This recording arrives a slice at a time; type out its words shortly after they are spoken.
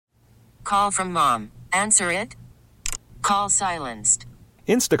Call from mom. Answer it. Call silenced.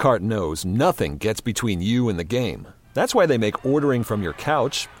 Instacart knows nothing gets between you and the game. That's why they make ordering from your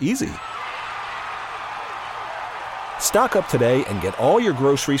couch easy. Stock up today and get all your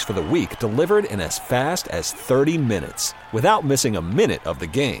groceries for the week delivered in as fast as 30 minutes without missing a minute of the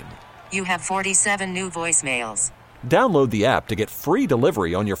game. You have 47 new voicemails. Download the app to get free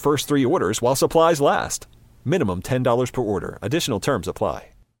delivery on your first 3 orders while supplies last. Minimum $10 per order. Additional terms apply.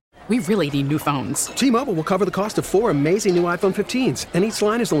 We really need new phones. T-Mobile will cover the cost of 4 amazing new iPhone 15s, and each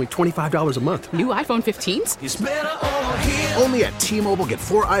line is only $25 a month. New iPhone 15s? It's better over here. Only at T-Mobile, get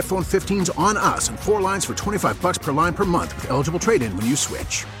 4 iPhone 15s on us and 4 lines for $25 per line per month with eligible trade-in when you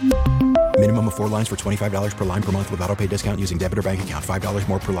switch. Minimum of 4 lines for $25 per line per month with autopay discount using debit or bank account. $5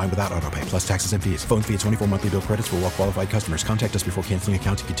 more per line without autopay, plus taxes and fees. Phone fee at 24 monthly bill credits for well-qualified customers. Contact us before canceling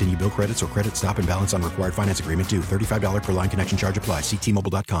account to continue bill credits or credit stop and balance on required finance agreement due. $35 per line connection charge applies. See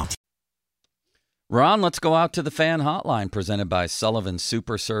T-Mobile.com. Ron, let's go out to the fan hotline presented by Sullivan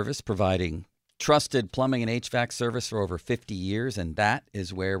Super Service, providing trusted plumbing and HVAC service for over 50 years, and that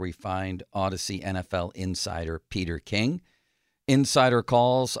is where we find Audacy NFL insider Peter King. Insider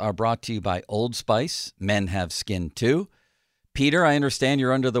calls are brought to you by Old Spice. Men have skin too. Peter, I understand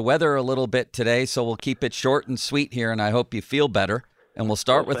you're under the weather a little bit today, so we'll keep it short and sweet here, and I hope you feel better. And we'll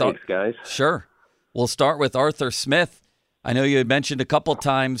start with thanks, guys. Sure. We'll start with Arthur Smith. I know you had mentioned a couple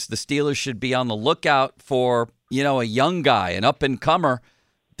times the Steelers should be on the lookout for, a young guy, an up-and-comer.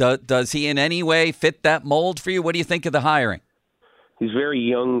 Does he in any way fit that mold for you? What do you think of the hiring? He's very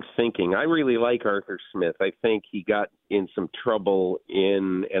young thinking. I really like Arthur Smith. I think he got in some trouble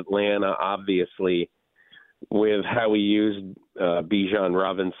in Atlanta, obviously, with how he used Bijan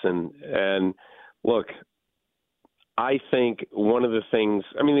Robinson. And look, I think one of the things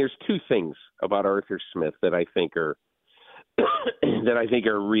 – there's 2 things about Arthur Smith that I think are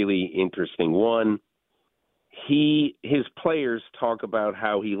really interesting. One, his players talk about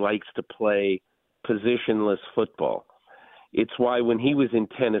how he likes to play positionless football. It's why when he was in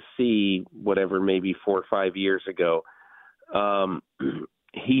Tennessee, maybe 4 or 5 years ago,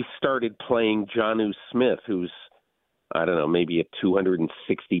 he started playing Jonnu Smith, who's, maybe a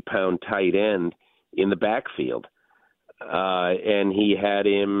 260-pound tight end in the backfield. And he had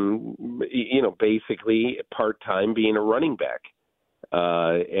him, basically part-time being a running back.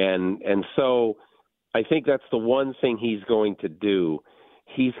 And so I think that's the one thing he's going to do.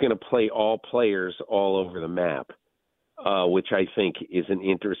 He's going to play all players all over the map, which I think is an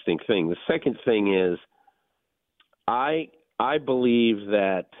interesting thing. The second thing is I believe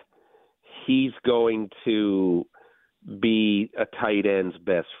that he's going to be a tight end's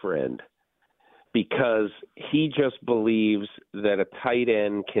best friend, because he just believes that a tight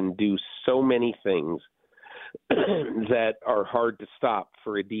end can do so many things that are hard to stop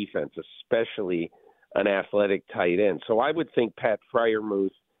for a defense, especially an athletic tight end. So I would think Pat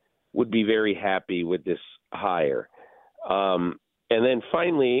Freiermuth would be very happy with this hire. And then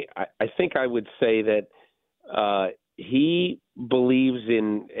finally, I think I would say that he believes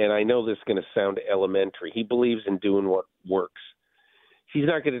in, and I know this is going to sound elementary, he believes in doing what works. He's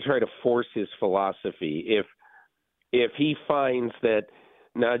not going to try to force his philosophy. If he finds that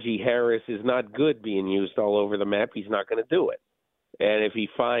Najee Harris is not good being used all over the map, he's not going to do it. And if he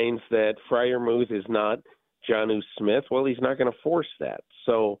finds that Freiermuth is not Jonnu Smith, well, he's not going to force that.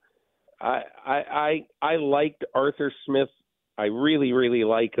 So I liked Arthur Smith. I really, really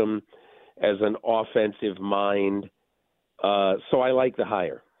like him as an offensive mind. So I like the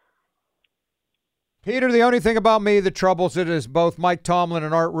hire. Peter, the only thing about me that troubles it is both Mike Tomlin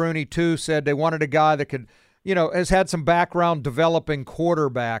and Art Rooney, too, said they wanted a guy that could, has had some background developing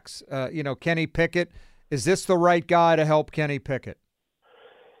quarterbacks. Kenny Pickett. Is this the right guy to help Kenny Pickett?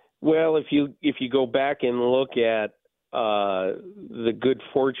 Well, if you go back and look at the good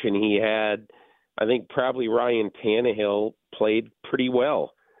fortune he had, I think probably Ryan Tannehill played pretty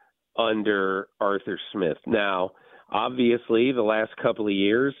well under Arthur Smith. Now, obviously, the last couple of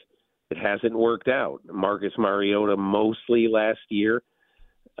years, it hasn't worked out. Marcus Mariota mostly last year,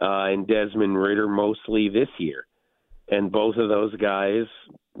 and Desmond Ridder mostly this year. And both of those guys,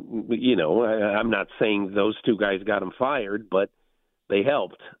 I'm not saying those 2 guys got him fired, but they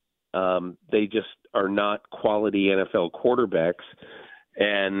helped. They just are not quality NFL quarterbacks,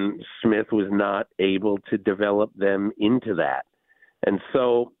 and Smith was not able to develop them into that. And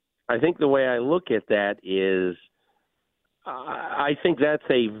so I think the way I look at that is I think that's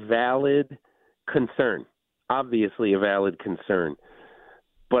a valid concern, obviously a valid concern.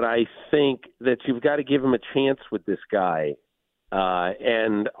 But I think that you've got to give him a chance with this guy.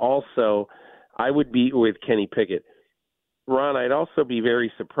 And also, I would be with Kenny Pickett. Ron, I'd also be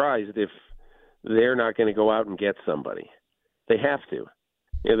very surprised if they're not going to go out and get somebody. They have to.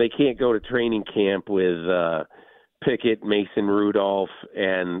 They can't go to training camp with Pickett, Mason Rudolph,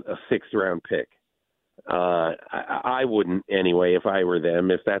 and a sixth-round pick. I wouldn't anyway if I were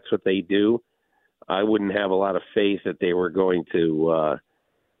them. If that's what they do, I wouldn't have a lot of faith that they were going to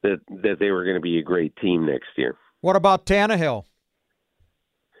that they were going to be a great team next year. What about Tannehill?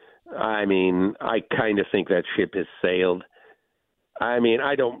 I mean, I kind of think that ship has sailed. I mean,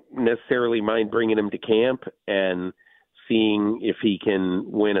 I don't necessarily mind bringing him to camp and seeing if he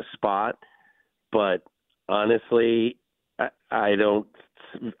can win a spot, but honestly, I don't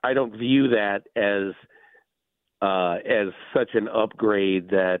view that as such an upgrade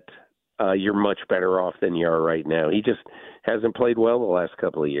that you're much better off than you are right now. He just hasn't played well the last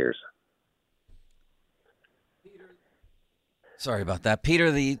couple of years. Sorry about that.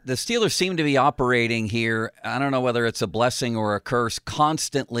 Peter, the Steelers seem to be operating here, I don't know whether it's a blessing or a curse,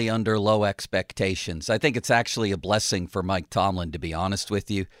 constantly under low expectations. I think it's actually a blessing for Mike Tomlin, to be honest with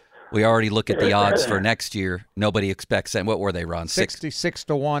you. We already look at the odds for next year. Nobody expects them. What were they, Ron?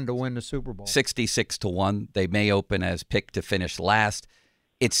 66-1 to win the Super Bowl. 66-1. They may open as picked to finish last.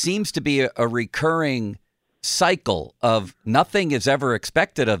 It seems to be a recurring cycle of nothing is ever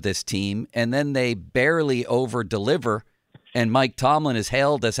expected of this team, and then they barely over-deliver, and Mike Tomlin is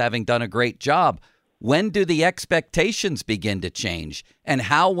hailed as having done a great job. When do the expectations begin to change, and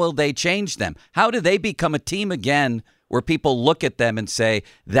how will they change them? How do they become a team again where people look at them and say,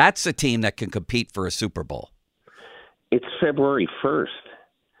 that's a team that can compete for a Super Bowl? It's February 1st.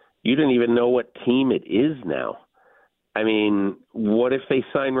 You don't even know what team it is now. I mean, what if they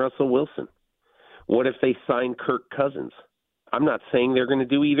sign Russell Wilson? What if they sign Kirk Cousins? I'm not saying they're going to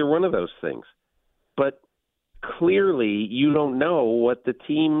do either one of those things, but clearly you don't know what the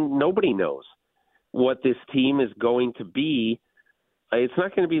team, nobody knows what this team is going to be. It's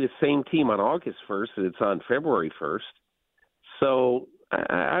not going to be the same team on August 1st that it's on February 1st. So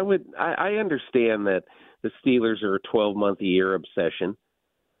I understand that the Steelers are a 12-month-a-year obsession,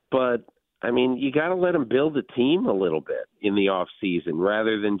 but I mean, you got to let them build a team a little bit in the off season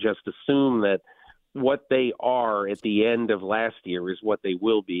rather than just assume that what they are at the end of last year is what they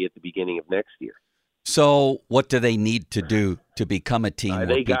will be at the beginning of next year. So what do they need to do to become a team?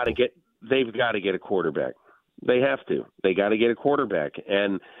 They've got to get a quarterback. They have to. They got to get a quarterback.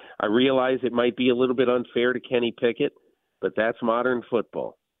 And I realize it might be a little bit unfair to Kenny Pickett, but that's modern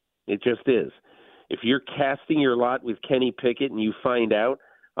football. It just is. If you're casting your lot with Kenny Pickett and you find out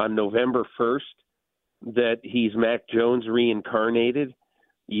on November 1st that he's Mac Jones reincarnated,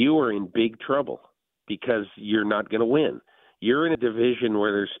 you are in big trouble because you're not going to win. You're in a division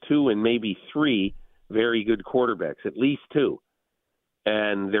where there's two and maybe three very good quarterbacks, at least two.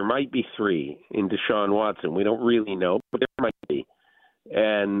 And there might be three in Deshaun Watson. We don't really know, but there might be.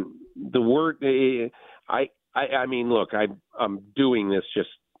 And the word, I mean, look, I'm doing this just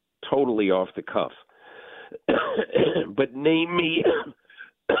totally off the cuff. But name me,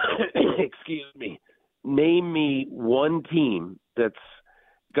 name me one team that's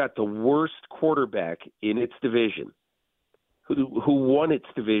got the worst quarterback in its division, who won its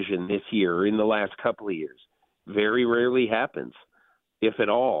division this year in the last couple of years. Very rarely happens, if at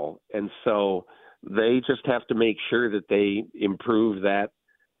all. And so they just have to make sure that they improve that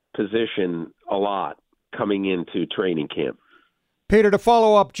position a lot coming into training camp. Peter, to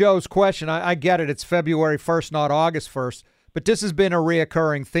follow up Joe's question, I get it. It's February 1st, not August 1st. But this has been a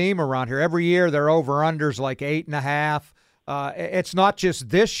reoccurring theme around here. Every year they're over-unders like 8.5. It's not just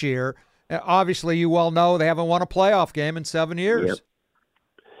this year. Obviously, you well know they haven't won a playoff game in 7 years. Yep.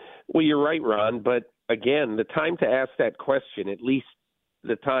 Well, you're right, Ron. But, again, the time to ask that question, at least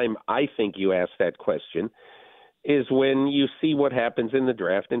the time I think you ask that question, is when you see what happens in the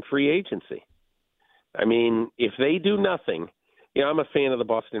draft and free agency. I mean, if they do nothing, I'm a fan of the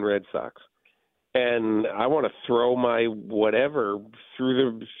Boston Red Sox, and I want to throw my whatever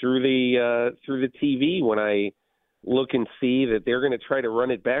through the TV when I look and see that they're going to try to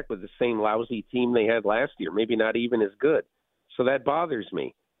run it back with the same lousy team they had last year, maybe not even as good. So that bothers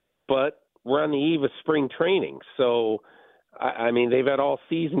me. But we're on the eve of spring training, so I mean, they've had all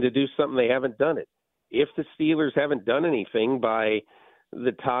season to do something. They haven't done it. If the Steelers haven't done anything by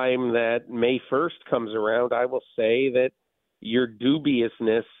the time that May 1st comes around, I will say that your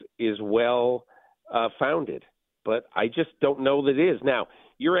dubiousness is well founded. But I just don't know that it is. Now,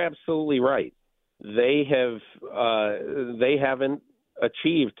 you're absolutely right. They haven't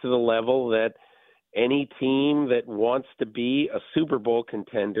achieved to the level that any team that wants to be a Super Bowl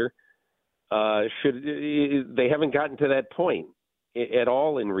contender should. They haven't gotten to that point at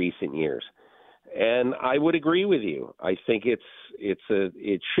all in recent years. And I would agree with you. I think it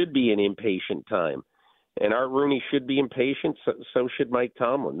should be an impatient time. And Art Rooney should be impatient, so should Mike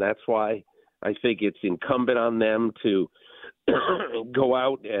Tomlin. That's why I think it's incumbent on them to go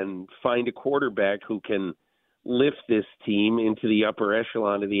out and find a quarterback who can lift this team into the upper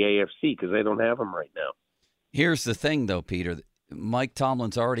echelon of the AFC, because they don't have them right now. Here's the thing, though, Peter. Mike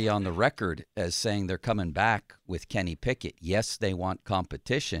Tomlin's already on the record as saying they're coming back with Kenny Pickett. Yes, they want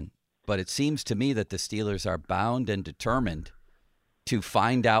competition, but it seems to me that the Steelers are bound and determined to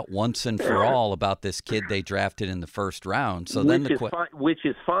find out once and for all about this kid they drafted in the first round. So then which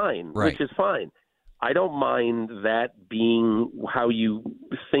is fine. Right. Which is fine. I don't mind that being how you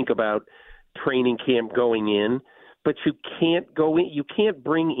think about training camp going in, but you can't go in. You can't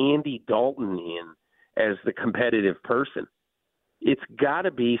bring Andy Dalton in as the competitive person. It's got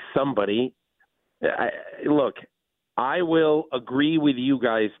to be somebody. Look, I will agree with you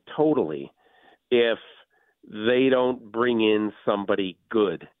guys totally if they don't bring in somebody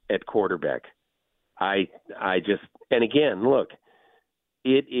good at quarterback. I just, and again, look,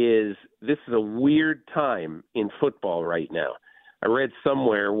 this is a weird time in football right now. I read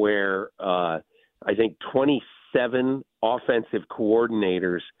somewhere where I think 27 offensive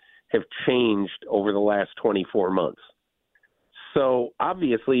coordinators have changed over the last 24 months. So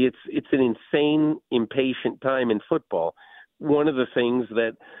obviously it's an insane, impatient time in football. One of the things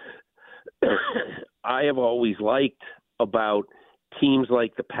that I have always liked about teams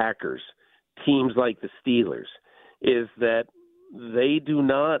like the Packers, teams like the Steelers, is that they do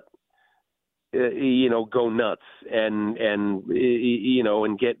not, go nuts and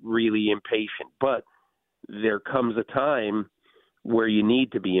get really impatient. But there comes a time where you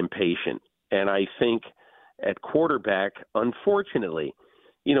need to be impatient. And I think at quarterback, unfortunately,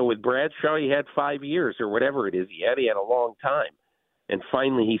 with Bradshaw, he had 5 years or whatever it is. He had a long time. And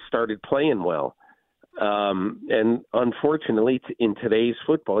finally he started playing well. And unfortunately, in today's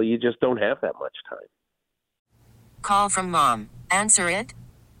football, you just don't have that much time. Call from mom. Answer it.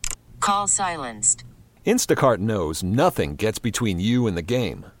 Call silenced. Instacart knows nothing gets between you and the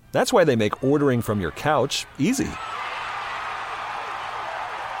game. That's why they make ordering from your couch easy.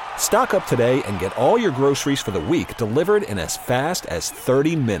 Stock up today and get all your groceries for the week delivered in as fast as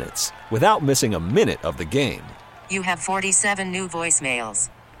 30 minutes without missing a minute of the game. You have 47 new voicemails.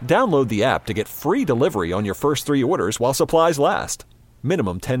 Download the app to get free delivery on your first 3 orders while supplies last.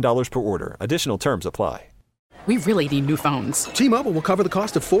 Minimum $10 per order. Additional terms apply. We really need new phones. T-Mobile will cover the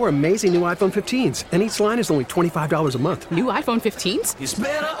cost of 4 amazing new iPhone 15s, and each line is only $25 a month. New iPhone 15s? It's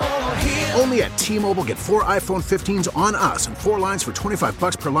better over here. Only at T-Mobile, get 4 iPhone 15s on us and 4 lines for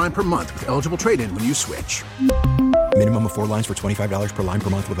 $25 per line per month with eligible trade-in when you switch. Minimum of 4 lines for $25 per line per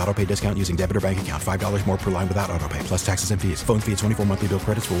month with autopay discount using debit or bank account. $5 more per line without autopay, plus taxes and fees. Phone fee at 24 monthly bill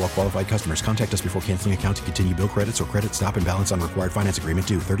credits for well-qualified customers. Contact us before canceling account to continue bill credits or credit stop and balance on required finance agreement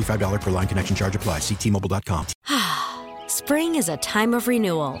due. $35 per line connection charge applies. See T-Mobile.com. Spring is a time of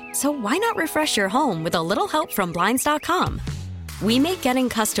renewal, so why not refresh your home with a little help from Blinds.com? We make getting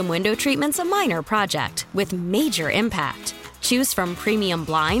custom window treatments a minor project with major impact. Choose from premium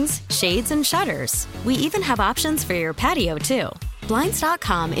blinds, shades, and shutters. We even have options for your patio, too.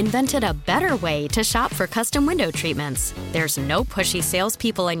 Blinds.com invented a better way to shop for custom window treatments. There's no pushy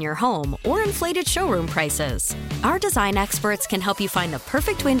salespeople in your home or inflated showroom prices. Our design experts can help you find the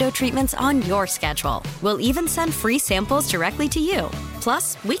perfect window treatments on your schedule. We'll even send free samples directly to you.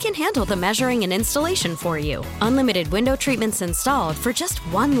 Plus, we can handle the measuring and installation for you. Unlimited window treatments installed for just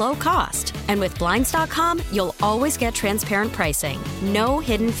one low cost. And with Blinds.com, you'll always get transparent pricing. No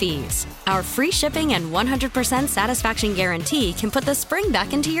hidden fees. Our free shipping and 100% satisfaction guarantee can put the spring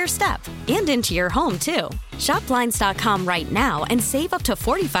back into your step and into your home, too. Shop Blinds.com right now and save up to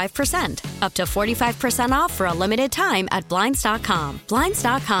 45%. Up to 45% off for a limited time at Blinds.com.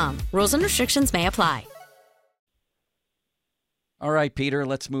 Blinds.com. Rules and restrictions may apply. All right, Peter,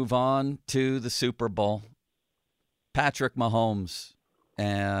 let's move on to the Super Bowl. Patrick Mahomes.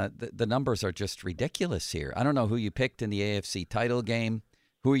 The numbers are just ridiculous here. I don't know who you picked in the AFC title game.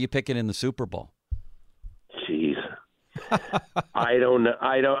 Who are you picking in the Super Bowl? Jeez. I don't know.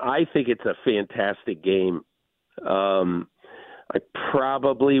 I think it's a fantastic game. I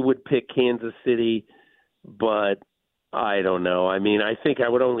probably would pick Kansas City, but I don't know. I mean, I think I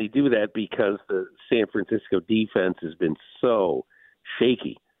would only do that because the San Francisco defense has been so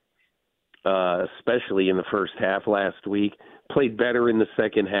shaky, especially in the first half last week. Played better in the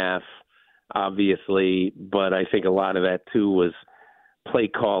second half, obviously, but I think a lot of that, too, was play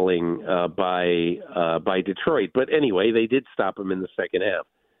calling by Detroit. But anyway, they did stop him in the second half.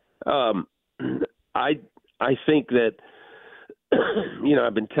 I think that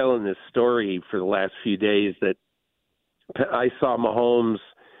I've been telling this story for the last few days that I saw Mahomes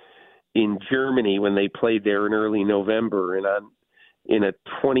in Germany when they played there in early November, and in a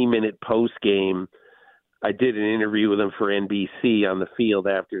 20-minute post game, I did an interview with him for NBC on the field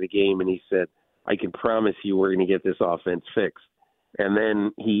after the game, and he said, "I can promise you we're going to get this offense fixed." And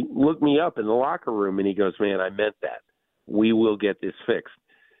then he looked me up in the locker room, and he goes, "Man, I meant that. We will get this fixed."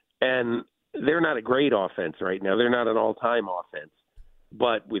 And they're not a great offense right now. They're not an all-time offense.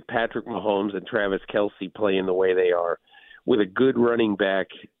 But with Patrick Mahomes and Travis Kelce playing the way they are, with a good running back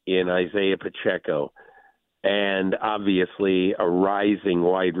in Isaiah Pacheco, and obviously a rising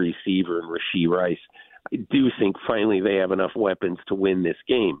wide receiver in Rashee Rice, I do think finally they have enough weapons to win this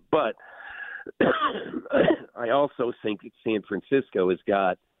game. But I also think that San Francisco has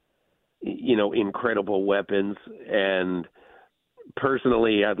got, incredible weapons. And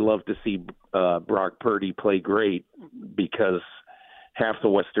personally, I'd love to see Brock Purdy play great, because half the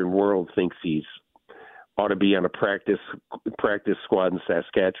Western world thinks he's ought to be on a practice squad in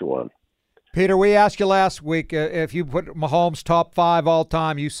Saskatchewan. Peter, we asked you last week if you put Mahomes top 5 all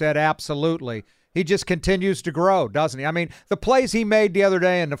time. You said absolutely. He just continues to grow, doesn't he? I mean, the plays he made the other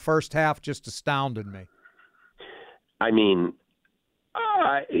day in the first half just astounded me. I mean,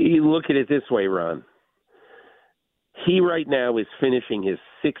 you look at it this way, Ron. He right now is finishing his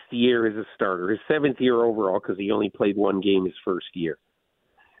 6th year as a starter, his 7th year overall, because he only played one game his first year.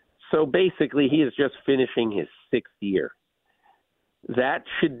 So basically, he is just finishing his 6th year. That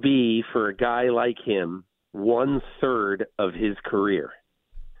should be, for a guy like him, 1/3 of his career.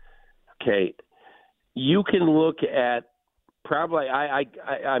 Okay. You can look at probably,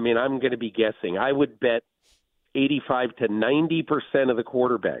 I mean, I'm going to be guessing. I would bet 85 to 90% of the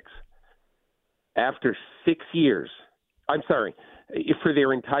quarterbacks after 6 years, for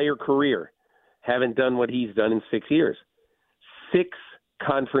their entire career, haven't done what he's done in 6 years. 6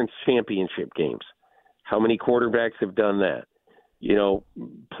 conference championship games. How many quarterbacks have done that?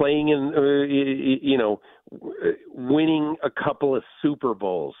 Playing in, winning a couple of Super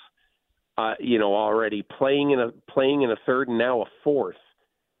Bowls, already playing in a third and now a fourth.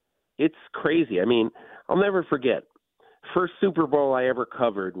 It's crazy. I mean, I'll never forget. First Super Bowl I ever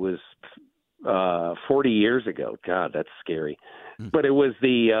covered was 40 years ago. God, that's scary. But it was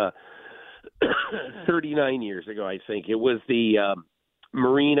the 39 years ago, I think. It was the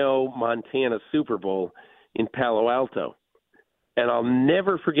Marino, Montana Super Bowl in Palo Alto. And I'll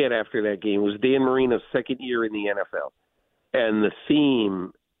never forget after that game, it was Dan Marino's 2nd year in the NFL. And the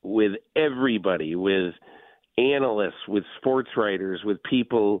theme with everybody, with analysts, with sports writers, with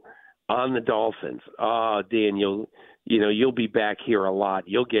people on the Dolphins. "Oh, Dan, you'll be back here a lot.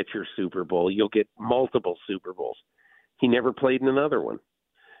 You'll get your Super Bowl. You'll get multiple Super Bowls." He never played in another one.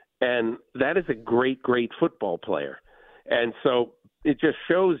 And that is a great, great football player. And so it just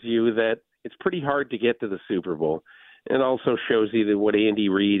shows you that it's pretty hard to get to the Super Bowl. It also shows you that what Andy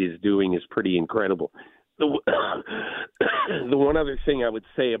Reid is doing is pretty incredible. The one other thing I would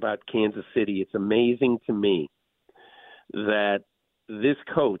say about Kansas City, it's amazing to me that this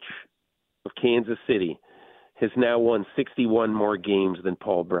coach of Kansas City has now won 61 more games than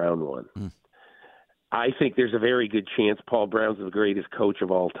Paul Brown won. I think there's a very good chance Paul Brown's the greatest coach of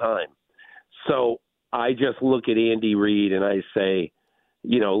all time. So I just look at Andy Reid and I say,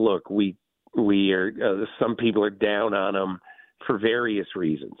 look, we are some people are down on him for various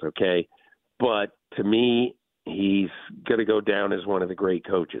reasons, okay? But to me, he's going to go down as one of the great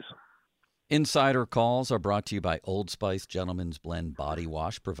coaches. Insider calls are brought to you by Old Spice Gentleman's Blend Body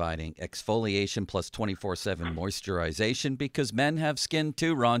Wash, providing exfoliation plus 24/7 moisturization because men have skin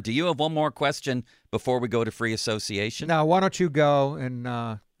too. Ron, do you have one more question before we go to free association? Now, why don't you go? And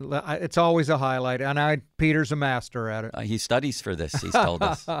it's always a highlight. And Peter's a master at it. He studies for this, he's told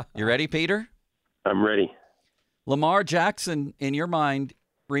us. You ready, Peter? I'm ready. Lamar Jackson, in your mind,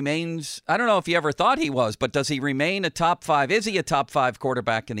 remains, I don't know if you ever thought he was, but does he remain a top 5? Is he a top 5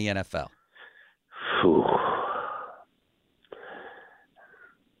 quarterback in the NFL?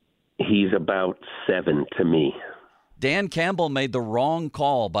 He's about 7 to me. Dan Campbell made the wrong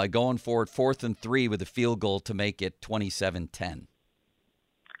call by going for it 4th and 3 with a field goal to make it 27-10.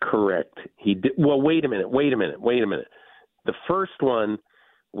 Correct. He did. Well, wait a minute. The first one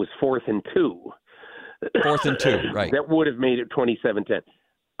was 4th and 2. 4th and 2, right. That would have made it 27-10.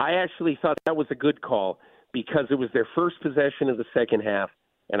 I actually thought that was a good call because it was their first possession of the second half,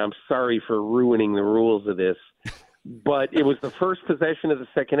 and I'm sorry for ruining the rules of this, but it was the first possession of the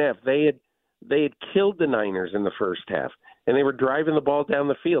second half. They had killed the Niners in the first half, and they were driving the ball down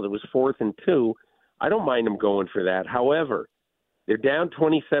the field. It was 4th and 2. I don't mind them going for that. However, they're down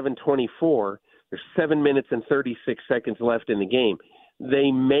 27-24. There's 7 minutes and 36 seconds left in the game.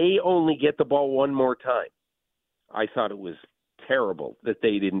 They may only get the ball one more time. I thought it was terrible that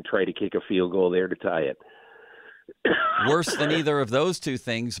they didn't try to kick a field goal there to tie it. Worse than either of those two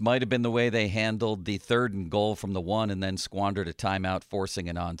things might have been the way they handled the 3rd and goal from the 1 and then squandered a timeout, forcing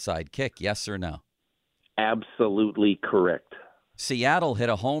an onside kick. Yes or no? Absolutely correct. Seattle hit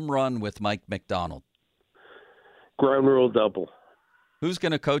a home run with Mike McDonald. Ground rule double. Who's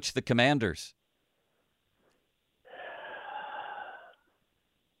going to coach the Commanders?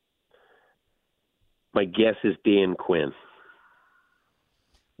 My guess is Dan Quinn.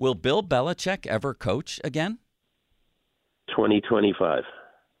 Will Bill Belichick ever coach again? 2025.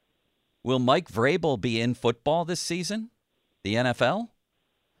 Will Mike Vrabel be in football this season? The NFL?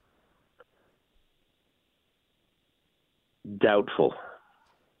 Doubtful.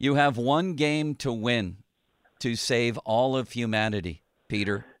 You have one game to win to save all of humanity,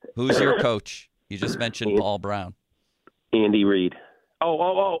 Peter. Who's your coach? You just mentioned Paul Brown. Andy Reid.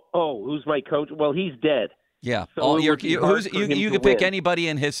 Oh, who's my coach? Well, he's dead. Yeah. So you can pick win. anybody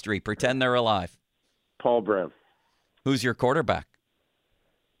in history. Pretend they're alive. Paul Brown. Who's your quarterback?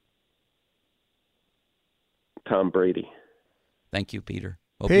 Tom Brady. Thank you, Peter.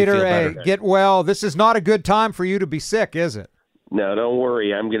 Hope you feel Peter, better. hey, get well. This is not a good time for you to be sick, is it? No, don't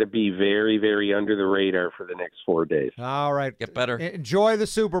worry. I'm going to be very, very under the radar for the next 4 days. All right. Get better. Enjoy the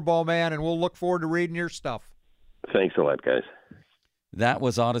Super Bowl, man, and we'll look forward to reading your stuff. Thanks a lot, guys. That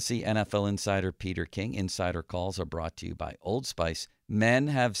was Audacy NFL insider Peter King. Insider calls are brought to you by Old Spice. Men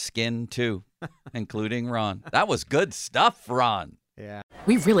have skin, too, including Ron. That was good stuff, Ron. Yeah.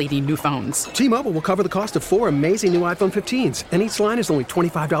 We really need new phones. T-Mobile will cover the cost of 4 amazing new iPhone 15s, and each line is only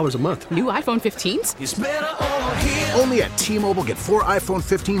 $25 a month. New iPhone 15s? It's better over here. Only at T-Mobile, get 4 iPhone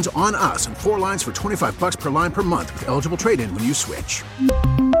 15s on us and 4 lines for $25 per line per month with eligible trade-in when you switch.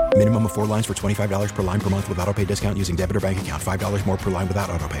 Minimum of 4 lines for $25 per line per month with autopay discount using debit or bank account. $5 more per line without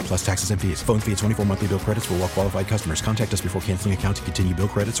autopay, plus taxes and fees. Phone fee at 24 monthly bill credits for well-qualified customers. Contact us before canceling account to continue bill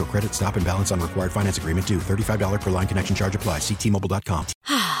credits or credit stop and balance on required finance agreement due. $35 per line connection charge applies. See T-Mobile.com.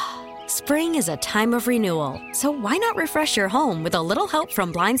 Spring is a time of renewal, so why not refresh your home with a little help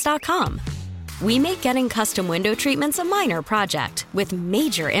from Blinds.com? We make getting custom window treatments a minor project with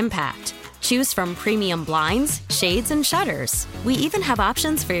major impact. Choose from premium blinds, shades, and shutters. We even have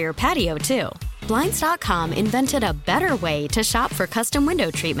options for your patio, too. Blinds.com invented a better way to shop for custom window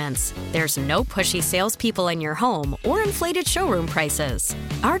treatments. There's no pushy salespeople in your home or inflated showroom prices.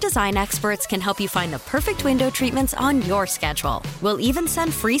 Our design experts can help you find the perfect window treatments on your schedule. We'll even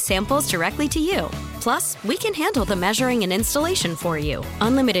send free samples directly to you. Plus, we can handle the measuring and installation for you.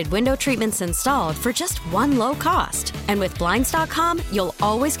 Unlimited window treatments installed for just one low cost. And with Blinds.com, you'll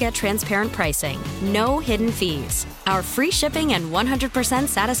always get transparent pricing. No hidden fees. Our free shipping and 100%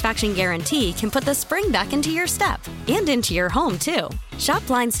 satisfaction guarantee can put the spring back into your step and into your home, too. Shop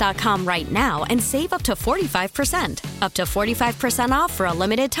Blinds.com right now and save up to 45%. Up to 45% off for a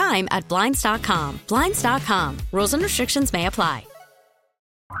limited time at Blinds.com. Blinds.com. Rules and restrictions may apply.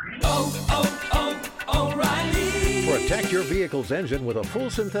 Protect your vehicle's engine with a full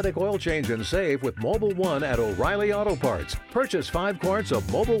synthetic oil change and save with Mobile One at O'Reilly Auto Parts. Purchase 5 quarts of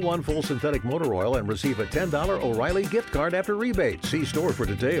Mobile One full synthetic motor oil and receive a $10 O'Reilly gift card after rebate. See store for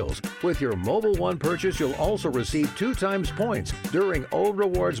details. With your Mobile One purchase, you'll also receive 2 times points during O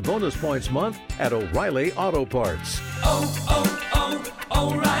Rewards Bonus Points Month at O'Reilly Auto Parts.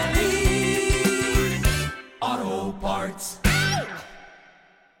 O'Reilly Auto Parts.